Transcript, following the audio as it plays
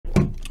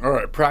All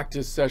right,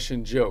 practice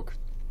session joke.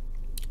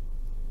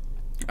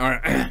 All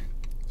right,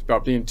 it's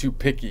about being too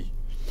picky.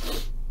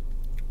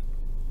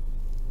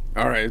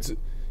 All right,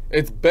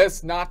 it's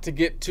best not to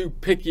get too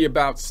picky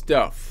about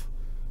stuff,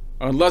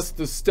 unless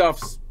the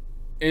stuff's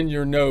in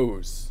your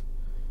nose,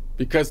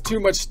 because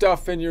too much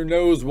stuff in your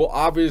nose will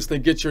obviously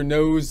get your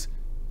nose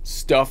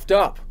stuffed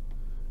up,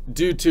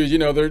 due to, you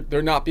know,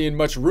 there not being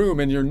much room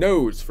in your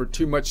nose for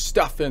too much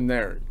stuff in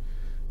there,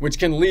 which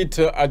can lead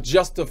to a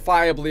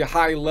justifiably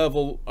high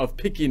level of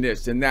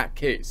pickiness in that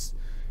case.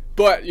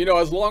 But, you know,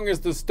 as long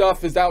as the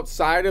stuff is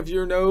outside of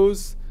your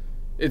nose,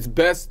 it's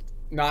best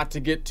not to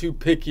get too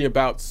picky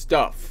about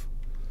stuff.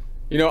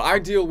 You know, I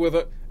deal with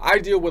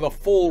a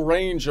full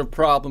range of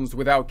problems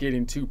without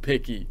getting too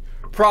picky.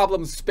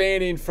 Problems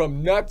spanning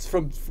from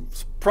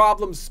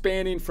problems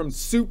spanning from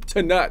soup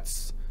to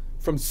nuts,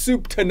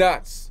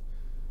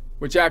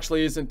 which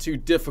actually isn't too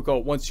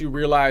difficult once you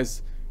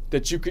realize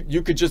that you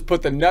could just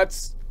put the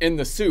nuts in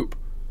the soup,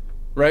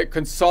 right?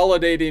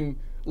 Consolidating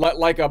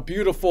like a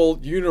beautiful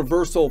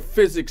universal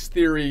physics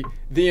theory,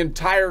 the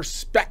entire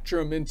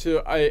spectrum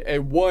into a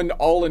one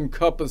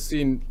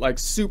all-encompassing like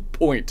soup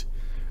point.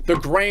 The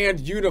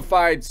grand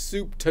unified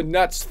soup to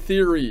nuts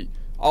theory,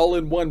 all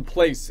in one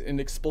place and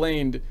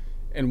explained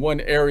in one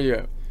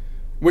area,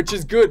 which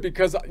is good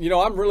because, you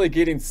know, I'm really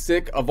getting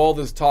sick of all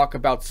this talk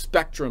about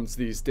spectrums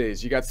these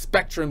days. You got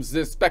spectrums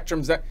this,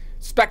 spectrums that,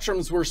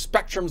 spectrums where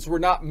spectrums were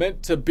not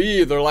meant to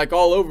be. They're like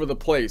all over the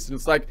place. And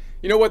it's like,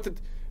 you know what,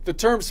 the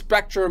term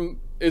spectrum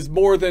is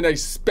more than a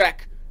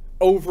speck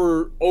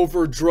over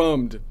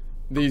drummed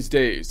these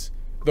days.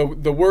 The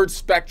word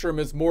spectrum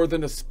is more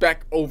than a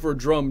speck over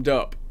drummed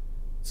up.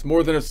 It's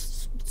more than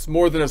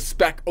a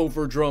speck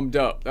over drummed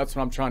up. That's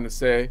what I'm trying to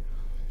say.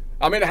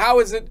 I mean, how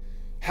is it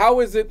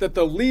that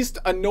the least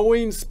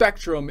annoying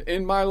spectrum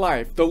in my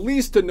life, the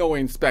least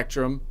annoying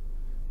spectrum,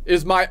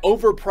 is my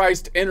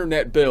overpriced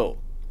internet bill?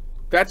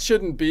 That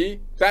shouldn't be.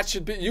 That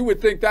should be, you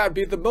would think that would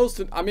be the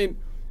most, I mean,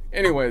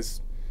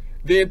 anyways,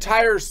 the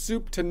entire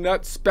soup to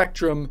nut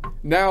spectrum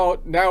now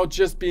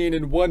just being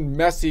in one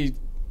messy,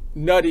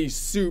 nutty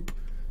soup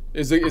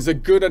is a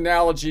good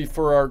analogy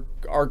for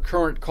our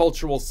current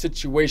cultural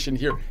situation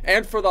here.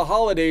 And for the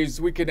holidays,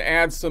 we can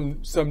add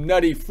some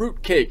nutty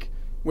fruit cake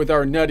with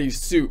our nutty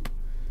soup,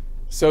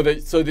 so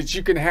that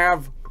you can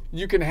have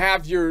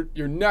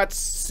your nuts,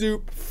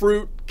 soup,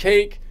 fruit,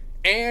 cake,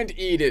 and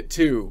eat it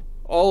too,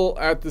 all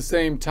at the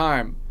same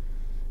time.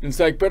 And it's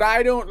like, but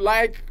I don't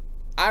like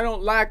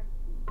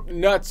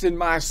nuts in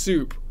my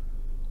soup.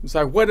 It's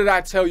like, what did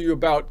I tell you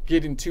about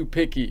getting too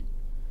picky?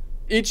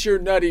 Eat your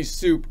nutty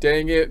soup,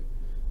 dang it.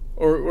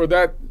 Or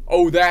that,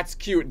 oh, that's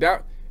cute.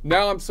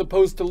 Now I'm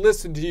supposed to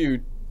listen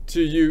to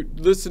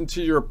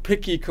your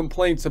picky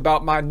complaints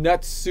about my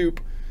nut soup,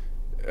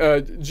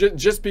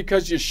 just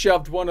because you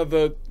shoved one of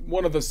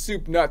the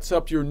soup nuts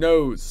up your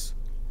nose.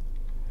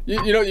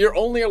 You know, you're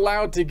only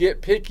allowed to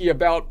get picky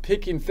about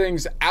picking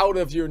things out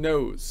of your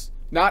nose,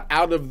 not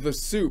out of the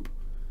soup.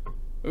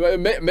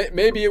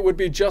 Maybe it would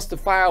be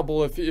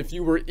justifiable if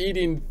you were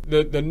eating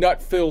the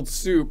nut-filled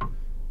soup,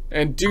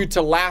 and due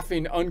to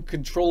laughing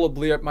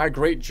uncontrollably at my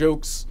great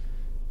jokes,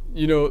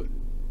 you know,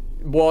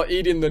 while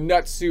eating the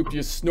nut soup,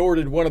 you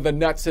snorted one of the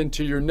nuts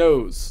into your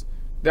nose.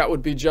 That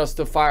would be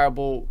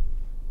justifiable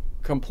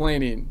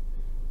complaining,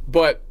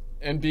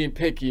 and being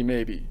picky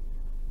maybe.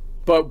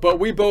 But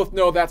we both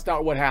know that's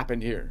not what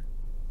happened here.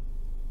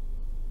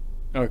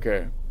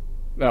 Okay,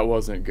 that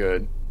wasn't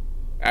good.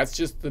 That's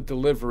just the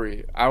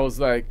delivery. I was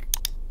like,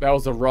 that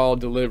was a raw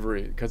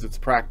delivery because it's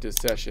practice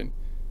session.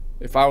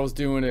 If I was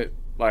doing it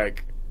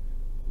like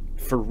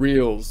for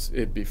reals,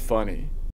 it'd be funny.